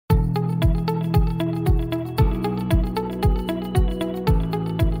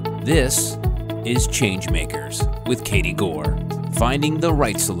This is ChangeMakers with Katie Gore, finding the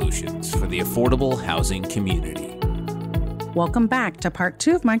right solutions for the affordable housing community. Welcome back to part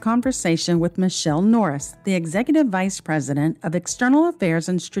 2 of my conversation with Michelle Norris, the Executive Vice President of External Affairs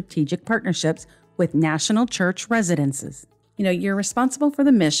and Strategic Partnerships with National Church Residences. You know, you're responsible for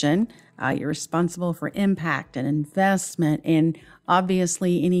the mission, you're responsible for impact and investment, and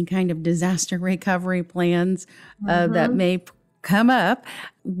obviously any kind of disaster recovery plans that may come up.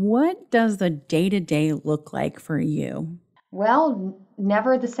 What does the day-to-day look like for you? Well,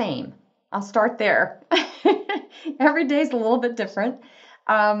 never the same. I'll start there. Every day is a little bit different.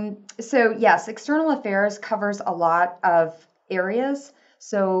 So yes, external affairs covers a lot of areas.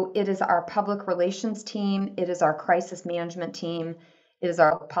 So it is our public relations team, it is our crisis management team, it is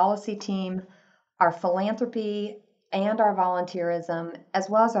our policy team, our philanthropy and our volunteerism, as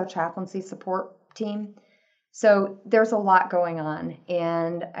well as our chaplaincy support team. So there's a lot going on.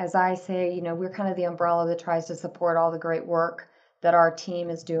 And as I say, you know, we're kind of the umbrella that tries to support all the great work that our team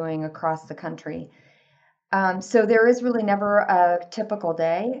is doing across the country. So there is really never a typical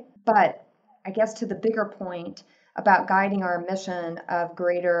day, but I guess to the bigger point about guiding our mission of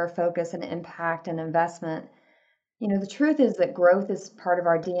greater focus and impact and investment, you know, the truth is that growth is part of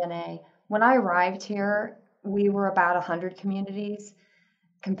our DNA. When I arrived here, we were about 100 communities.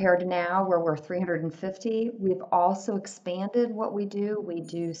 Compared to now, where we're 350, we've also expanded what we do. We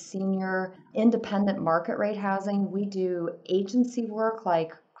do senior independent market rate housing. We do agency work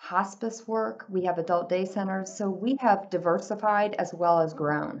like hospice work. We have adult day centers. So we have diversified as well as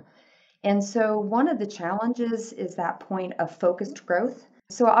grown. And so one of the challenges is that point of focused growth.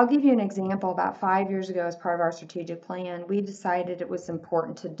 So I'll give you an example. About 5 years ago, as part of our strategic plan, we decided it was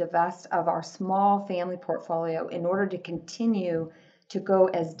important to divest of our small family portfolio in order to continue to go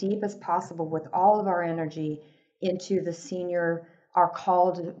as deep as possible with all of our energy into the senior, our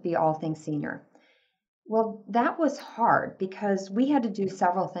call to be all things senior. Well, that was hard because we had to do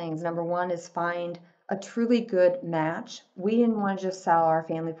several things. Number one is find a truly good match. We didn't want to just sell our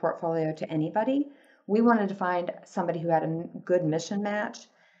family portfolio to anybody. We wanted to find somebody who had a good mission match.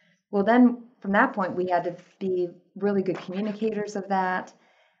 Well, then from that point, we had to be really good communicators of that.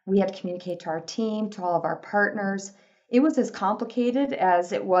 We had to communicate to our team, to all of our partners. It was as complicated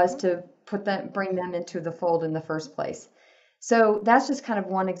as it was to bring them into the fold in the first place. So that's just kind of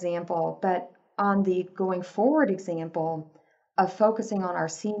one example. But on the going forward example of focusing on our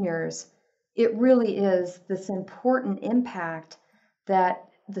seniors, it really is this important impact that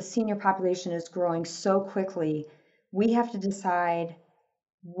the senior population is growing so quickly. We have to decide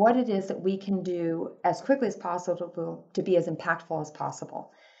what it is that we can do as quickly as possible to be as impactful as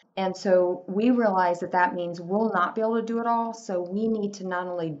possible. And so we realize that that means we'll not be able to do it all. So we need to not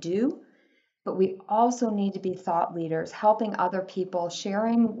only do, but we also need to be thought leaders, helping other people,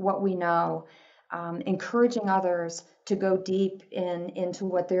 sharing what we know, encouraging others to go deep into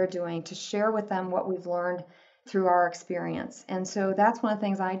what they're doing, to share with them what we've learned through our experience. And so that's one of the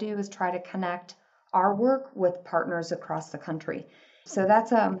things I do is try to connect our work with partners across the country. So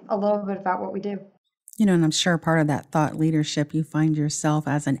that's a little bit about what we do. You know, and I'm sure part of that thought leadership, you find yourself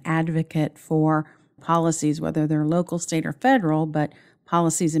as an advocate for policies, whether they're local, state, or federal, but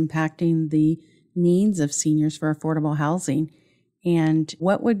policies impacting the needs of seniors for affordable housing. And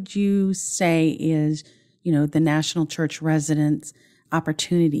what would you say is, you know, the National Church Residents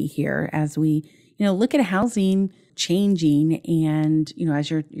opportunity here as we, you know, look at housing changing and, you know, as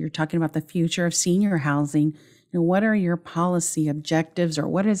you're talking about the future of senior housing, you know, what are your policy objectives or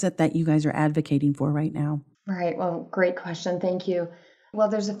what is it that you guys are advocating for right now? Right. Well, great question. Thank you. Well,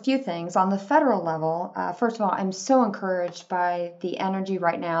 there's a few things. On the federal level, first of all, I'm so encouraged by the energy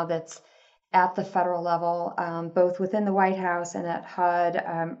right now that's at the federal level, both within the White House and at HUD.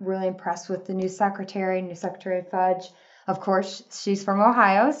 I'm really impressed with the new Secretary Fudge. Of course, she's from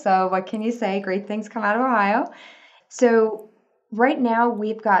Ohio, so what can you say? Great things come out of Ohio. So right now,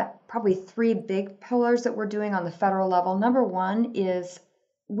 we've got probably 3 big pillars that we're doing on the federal level. Number one is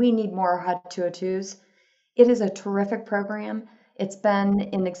we need more HUD 202s. It is a terrific program. It's been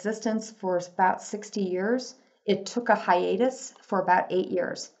in existence for about 60 years. It took a hiatus for about 8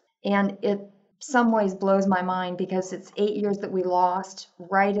 years. And it some ways blows my mind because it's 8 years that we lost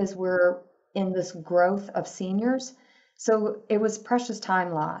right as we're in this growth of seniors. So it was precious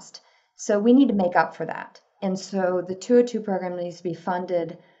time lost. So we need to make up for that. And so the 202 program needs to be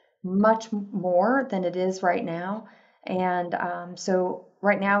funded much more than it is right now. And so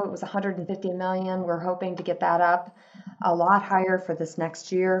right now it was $150 million. We're hoping to get that up a lot higher for this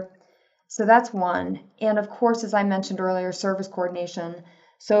next year. So that's one. And of course, as I mentioned earlier, service coordination.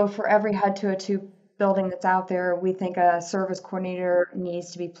 So for every HUD 202 building that's out there, we think a service coordinator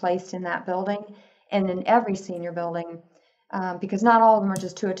needs to be placed in that building and in every senior building, because not all of them are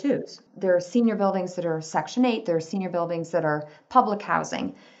just 202s. There are senior buildings that are Section 8, there are senior buildings that are public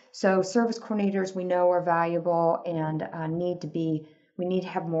housing. So service coordinators we know are valuable and we need to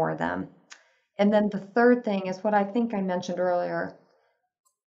have more of them. And then the third thing is what I think I mentioned earlier.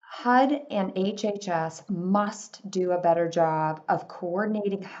 HUD and HHS must do a better job of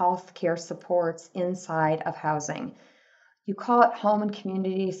coordinating healthcare supports inside of housing. You call it Home and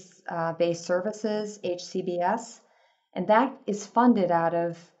Community Based Services, HCBS, and that is funded out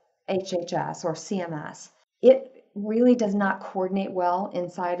of HHS or CMS. It really does not coordinate well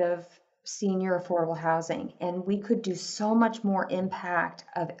inside of senior affordable housing, and we could do so much more impact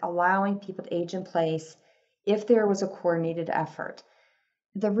of allowing people to age in place if there was a coordinated effort.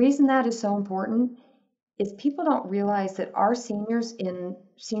 The reason that is so important is people don't realize that our seniors in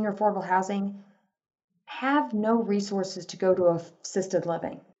senior affordable housing have no resources to go to assisted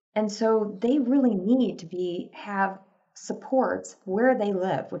living. And so they really need to have supports where they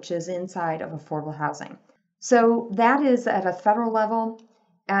live, which is inside of affordable housing. So that is at a federal level.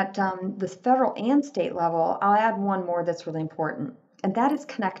 At the federal and state level, I'll add one more that's really important, and that is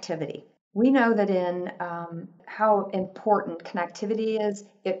connectivity. We know that in how important connectivity is,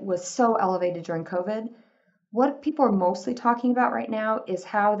 it was so elevated during COVID. What people are mostly talking about right now is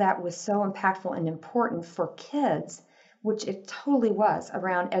how that was so impactful and important for kids, which it totally was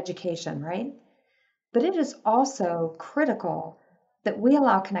around education, right? But it is also critical that we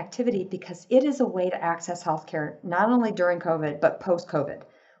allow connectivity because it is a way to access healthcare, not only during COVID, but post-COVID.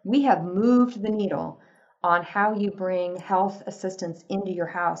 We have moved the needle on how you bring health assistance into your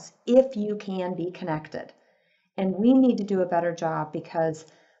house if you can be connected. And we need to do a better job because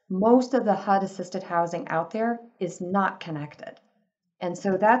most of the HUD assisted housing out there is not connected. And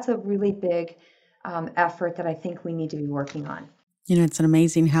so that's a really big effort that I think we need to be working on. It's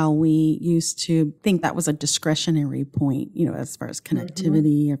amazing how we used to think that was a discretionary point, as far as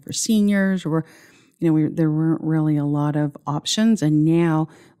connectivity for seniors, or, there weren't really a lot of options. And now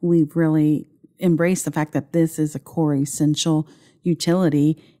we've really embraced the fact that this is a core essential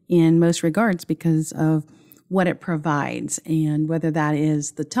utility in most regards because of what it provides, and whether that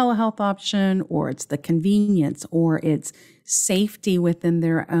is the telehealth option or it's the convenience or it's safety within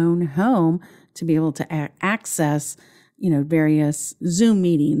their own home to be able to access various Zoom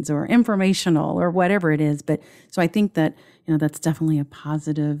meetings or informational or whatever it is. But so I think that, that's definitely a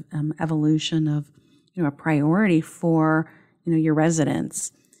positive evolution of, a priority for, your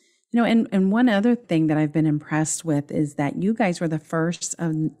residents. And one other thing that I've been impressed with is that you guys were the first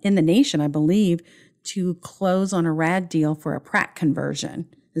in the nation, I believe, to close on a RAD deal for a Prac conversion.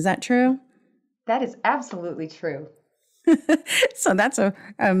 Is that true? That is absolutely true. So that's a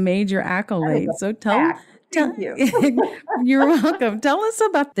major accolade. So Thank you. You're welcome. Tell us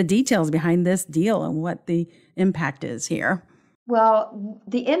about the details behind this deal and what the impact is here. Well,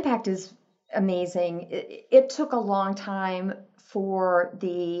 the impact is amazing. It took a long time for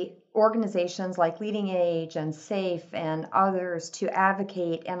the organizations like Leading Age and SAFE and others to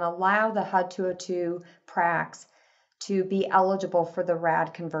advocate and allow the HUD 202 Pracs to be eligible for the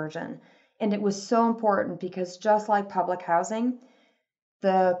RAD conversion. And it was so important because just like public housing,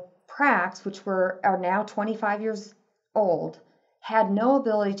 the Pracs, which are now 25 years old, had no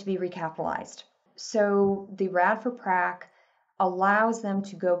ability to be recapitalized. So the RAD for Prac allows them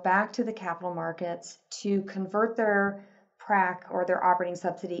to go back to the capital markets to convert their Prac or their operating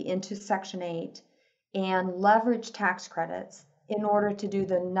subsidy into Section 8 and leverage tax credits in order to do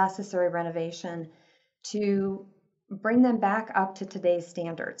the necessary renovation to bring them back up to today's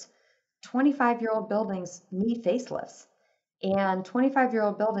standards. 25-year-old buildings need facelifts, and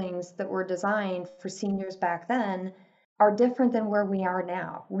 25-year-old buildings that were designed for seniors back then are different than where we are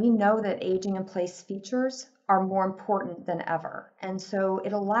now. We know that aging in place features are more important than ever, and so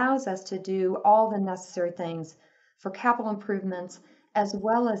it allows us to do all the necessary things for capital improvements as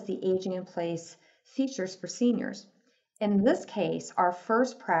well as the aging in place features for seniors. In this case, our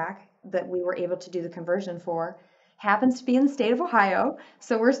first Prac that we were able to do the conversion for happens to be in the state of Ohio.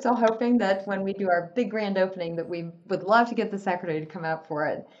 So we're still hoping that when we do our big grand opening that we would love to get the secretary to come out for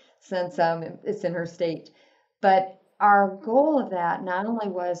it since it's in her state. But our goal of that not only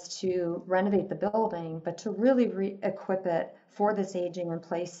was to renovate the building, but to really re-equip it for this aging in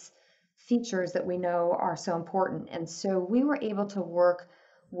place features that we know are so important. And so we were able to work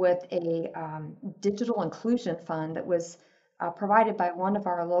with a digital inclusion fund that was provided by one of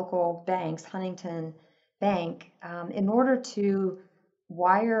our local banks, Huntington Bank, in order to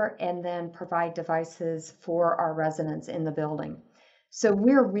wire and then provide devices for our residents in the building. So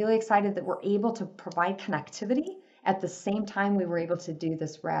we're really excited that we're able to provide connectivity at the same time we were able to do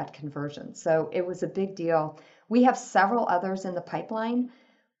this RAD conversion. So it was a big deal. We have several others in the pipeline.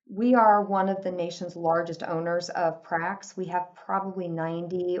 We are one of the nation's largest owners of PRACs. We have probably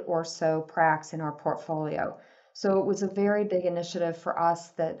 90 or so PRACs in our portfolio. So it was a very big initiative for us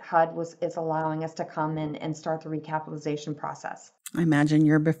that HUD is allowing us to come in and start the recapitalization process. I imagine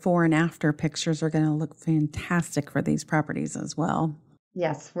your before and after pictures are going to look fantastic for these properties as well.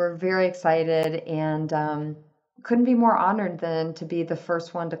 Yes, we're very excited and couldn't be more honored than to be the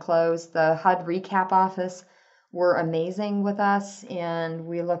first one to close. The HUD recap office were amazing with us, and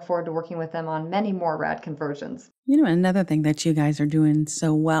we look forward to working with them on many more RAD conversions. Another thing that you guys are doing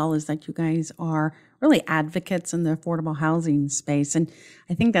so well is that you guys are really advocates in the affordable housing space. And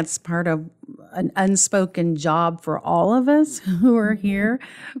I think that's part of an unspoken job for all of us who are here.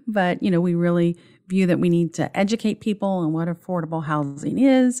 But, we really view that we need to educate people on what affordable housing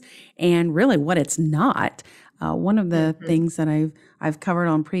is and really what it's not. One of the things that I've covered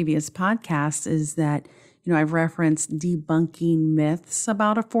on previous podcasts is that, I've referenced debunking myths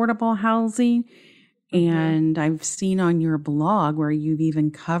about affordable housing. And I've seen on your blog where you've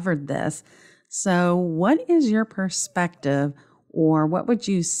even covered this. So what is your perspective, or what would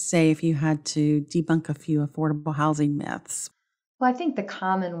you say if you had to debunk a few affordable housing myths? Well, I think the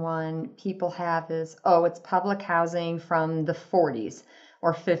common one people have is, oh, it's public housing from the 40s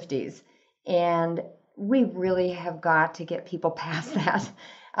or 50s. And we really have got to get people past that.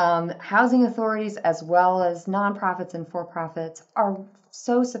 Housing authorities, as well as nonprofits and for-profits, are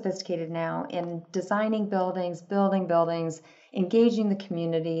so sophisticated now in designing buildings, building buildings, engaging the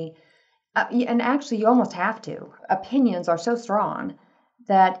community. And actually, you almost have to. Opinions are so strong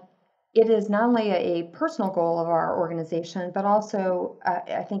that it is not only a personal goal of our organization, but also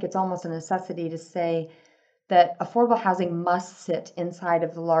I think it's almost a necessity to say that affordable housing must sit inside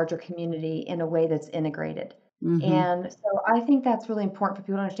of the larger community in a way that's integrated. And so I think that's really important for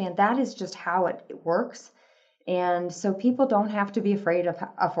people to understand. That is just how it works. And so people don't have to be afraid of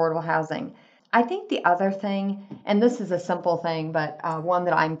affordable housing. I think the other thing, and this is a simple thing, but one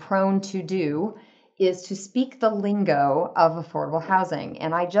that I'm prone to do, is to speak the lingo of affordable housing.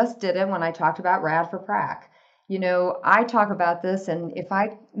 And I just did it when I talked about RAD for PRAC. I talk about this, and if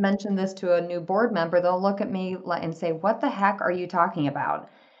I mention this to a new board member, they'll look at me and say, what the heck are you talking about?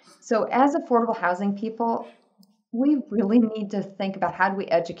 So as affordable housing people, we really need to think about how do we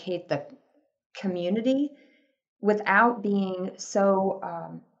educate the community without being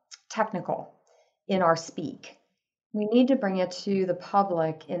so technical in our speak. We need to bring it to the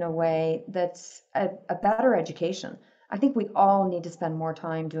public in a way that's a better education. I think we all need to spend more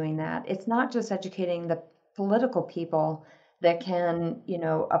time doing that. It's not just educating the political people that can,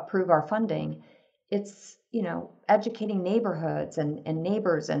 approve our funding. It's, educating neighborhoods and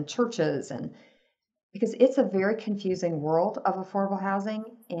neighbors and churches, and because it's a very confusing world of affordable housing.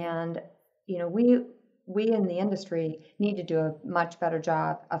 And, we in the industry need to do a much better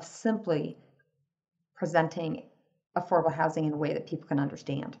job of simply presenting affordable housing in a way that people can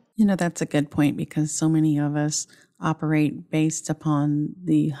understand. That's a good point, because so many of us operate based upon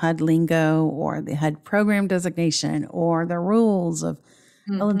the HUD lingo or the HUD program designation or the rules of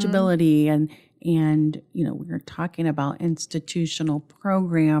eligibility. And we're talking about institutional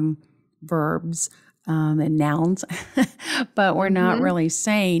program verbs and nouns, but we're not really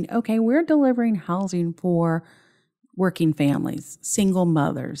saying, okay, we're delivering housing for working families, single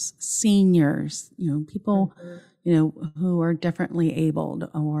mothers, seniors, people, who are differently abled,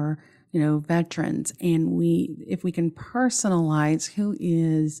 or, veterans. And if we can personalize who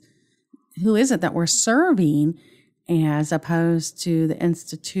is it that we're serving, as opposed to the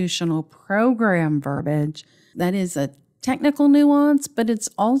institutional program verbiage, that is a technical nuance, but it's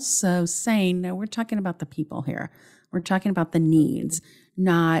also saying, no, we're talking about the people here. We're talking about the needs,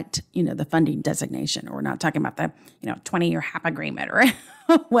 not, the funding designation, or we're not talking about the, 20-year HAP agreement or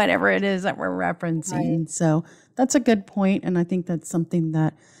whatever it is that we're referencing. Right. So that's a good point. And I think that's something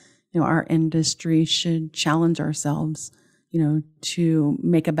that, our industry should challenge ourselves, to do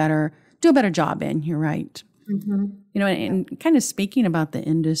a better job in. You're right. And kind of speaking about the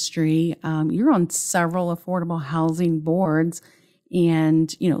industry, you're on several affordable housing boards,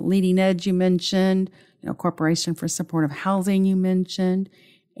 and, Leading Edge you mentioned, Corporation for Supportive Housing you mentioned,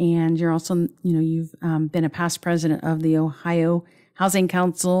 and you're also, you've been a past president of the Ohio Housing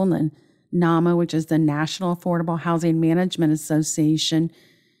Council and the NAMA, which is the National Affordable Housing Management Association.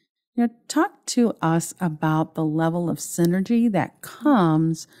 Talk to us about the level of synergy that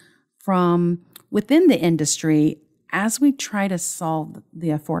comes from within the industry as we try to solve the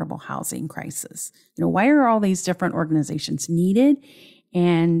affordable housing crisis? Why are all these different organizations needed?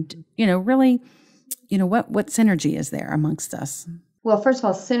 And, really, what synergy is there amongst us? Well, first of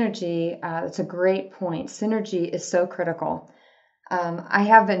all, synergy, it's a great point. Synergy is so critical. I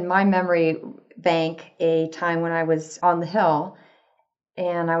have in my memory bank a time when I was on the Hill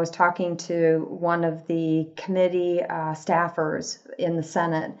and I was talking to one of the committee staffers in the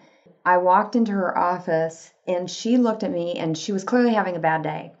Senate. I walked into her office and she looked at me and she was clearly having a bad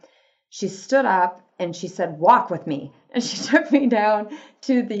day. She stood up and she said, "Walk with me." And she took me down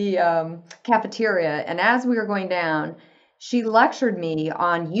to the cafeteria. And as we were going down, she lectured me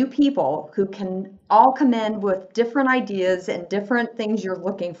on you people who can all come in with different ideas and different things you're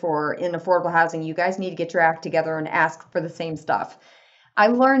looking for in affordable housing. You guys need to get your act together and ask for the same stuff. I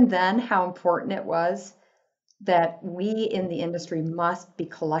learned then how important it was that we in the industry must be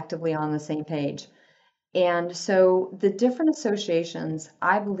collectively on the same page. And so the different associations,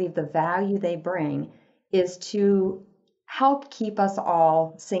 I believe the value they bring is to help keep us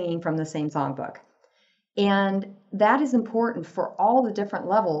all singing from the same songbook. And that is important for all the different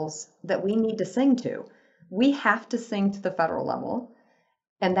levels that we need to sing to. We have to sing to the federal level,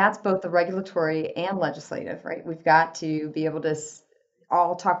 and that's both the regulatory and legislative, right? We've got to be able to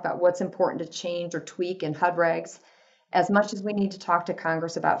all talk about what's important to change or tweak in HUD regs as much as we need to talk to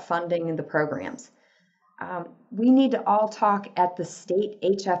Congress about funding and the programs. We need to all talk at the state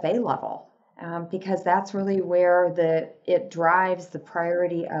HFA level because that's really where it drives the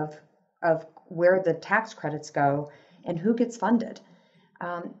priority of where the tax credits go and who gets funded.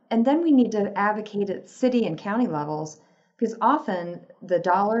 And then we need to advocate at city and county levels because often the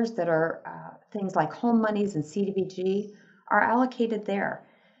dollars that are things like home monies and CDBG are allocated there.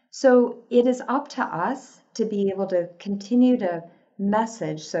 So it is up to us to be able to continue to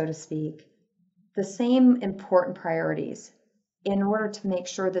message, so to speak, the same important priorities in order to make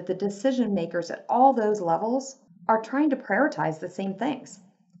sure that the decision makers at all those levels are trying to prioritize the same things.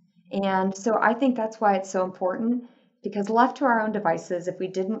 And so I think that's why it's so important, because left to our own devices, if we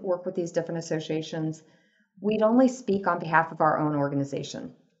didn't work with these different associations, we'd only speak on behalf of our own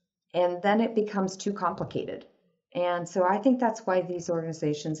organization. And then it becomes too complicated. And so I think that's why these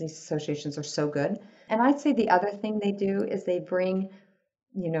organizations, these associations are so good. And I'd say the other thing they do is they bring,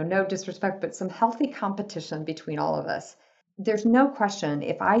 no disrespect, but some healthy competition between all of us. There's no question,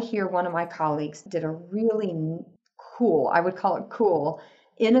 if I hear one of my colleagues did a really cool, I would call it cool,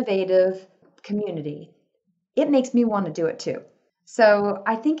 innovative community, it makes me want to do it too. So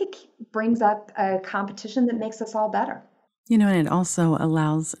I think it brings up a competition that makes us all better. And it also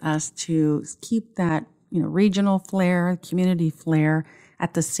allows us to keep that, regional flair, community flair,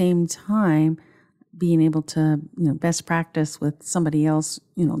 at the same time being able to, best practice with somebody else,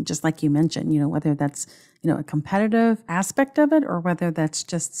 just like you mentioned, whether that's, a competitive aspect of it or whether that's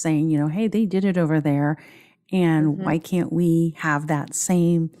just saying, hey, they did it over there. And why can't we have that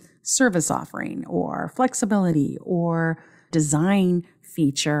same service offering or flexibility or design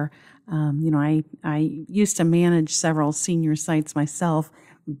feature? I used to manage several senior sites myself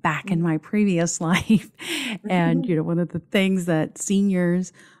back in my previous life. And, one of the things that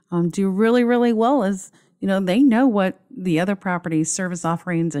seniors do really, really well is, they know what the other properties' service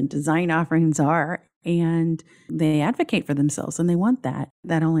offerings and design offerings are, and they advocate for themselves and they want that.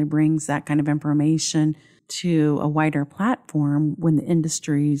 That only brings that kind of information to a wider platform when the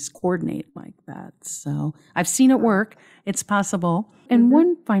industries coordinate like that. So I've seen it work. It's possible. And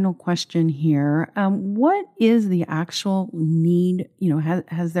one final question here. What is the actual need?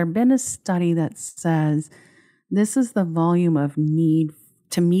 Has there been a study that says this is the volume of need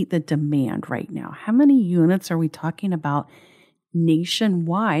to meet the demand right now? How many units are we talking about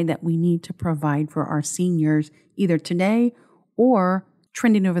nationwide that we need to provide for our seniors either today or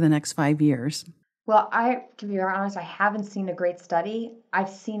trending over the next 5 years? Well, to be honest, I haven't seen a great study. I've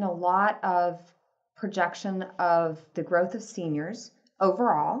seen a lot of projection of the growth of seniors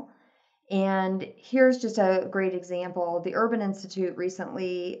overall. And here's just a great example. The Urban Institute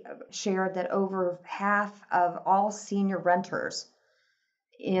recently shared that over half of all senior renters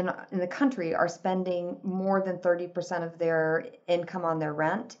in the country are spending more than 30% of their income on their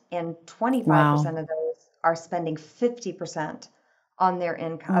rent, and 25% of those are spending 50% on their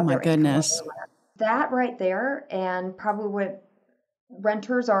income. Oh my goodness. That right there, and probably what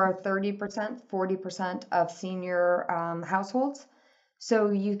renters are 30%, 40% of senior households.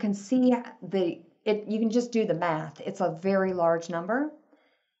 So you can see you can just do the math. It's a very large number.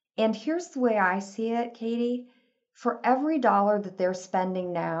 And here's the way I see it, Katie. For every dollar that they're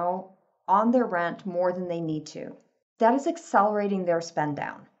spending now on their rent more than they need to, that is accelerating their spend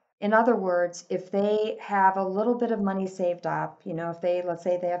down. In other words, if they have a little bit of money saved up, if let's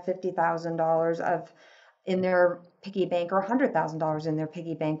say they have $50,000 in their piggy bank or $100,000 in their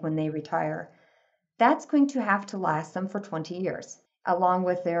piggy bank when they retire, that's going to have to last them for 20 years, along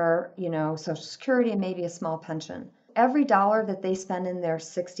with their, Social Security and maybe a small pension. Every dollar that they spend in their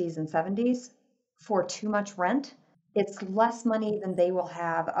 60s and 70s for too much rent, it's less money than they will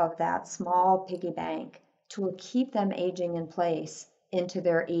have of that small piggy bank to keep them aging in place into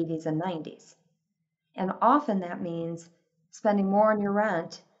their 80s and 90s. And often that means spending more on your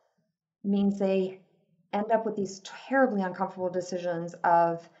rent means they end up with these terribly uncomfortable decisions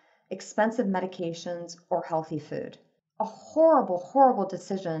of expensive medications or healthy food. A horrible, horrible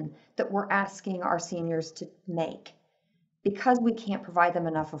decision that we're asking our seniors to make because we can't provide them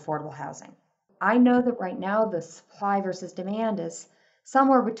enough affordable housing. I know that right now the supply versus demand is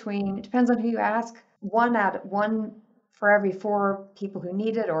somewhere between, it depends on who you ask, one for every 4 people who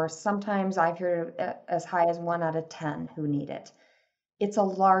need it, or sometimes I've heard as high as 1 out of 10 who need it. It's a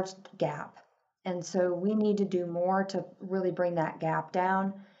large gap. And so we need to do more to really bring that gap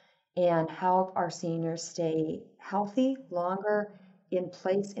down and help our seniors stay healthy longer in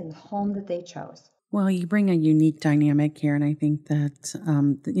place in the home that they chose. Well, you bring a unique dynamic here, and I think that,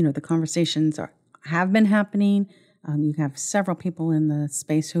 the conversations have been happening. You have several people in the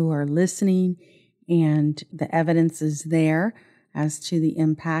space who are listening, and the evidence is there as to the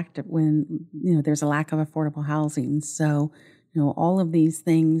impact when, there's a lack of affordable housing. So, all of these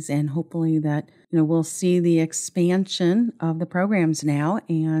things, and hopefully that, we'll see the expansion of the programs now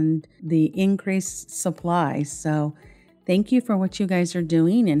and the increased supply. So thank you for what you guys are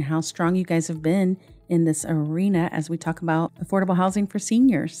doing and how strong you guys have been in this arena as we talk about affordable housing for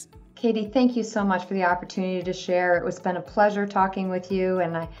seniors. Katie, thank you so much for the opportunity to share. It has been a pleasure talking with you,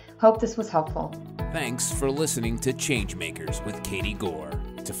 and I hope this was helpful. Thanks for listening to ChangeMakers with Katie Gore.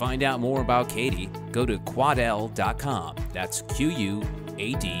 To find out more about Katie, go to quadel.com. That's QUADEL.com.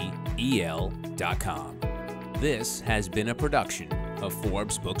 This has been a production of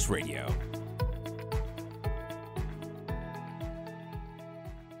Forbes Books Radio.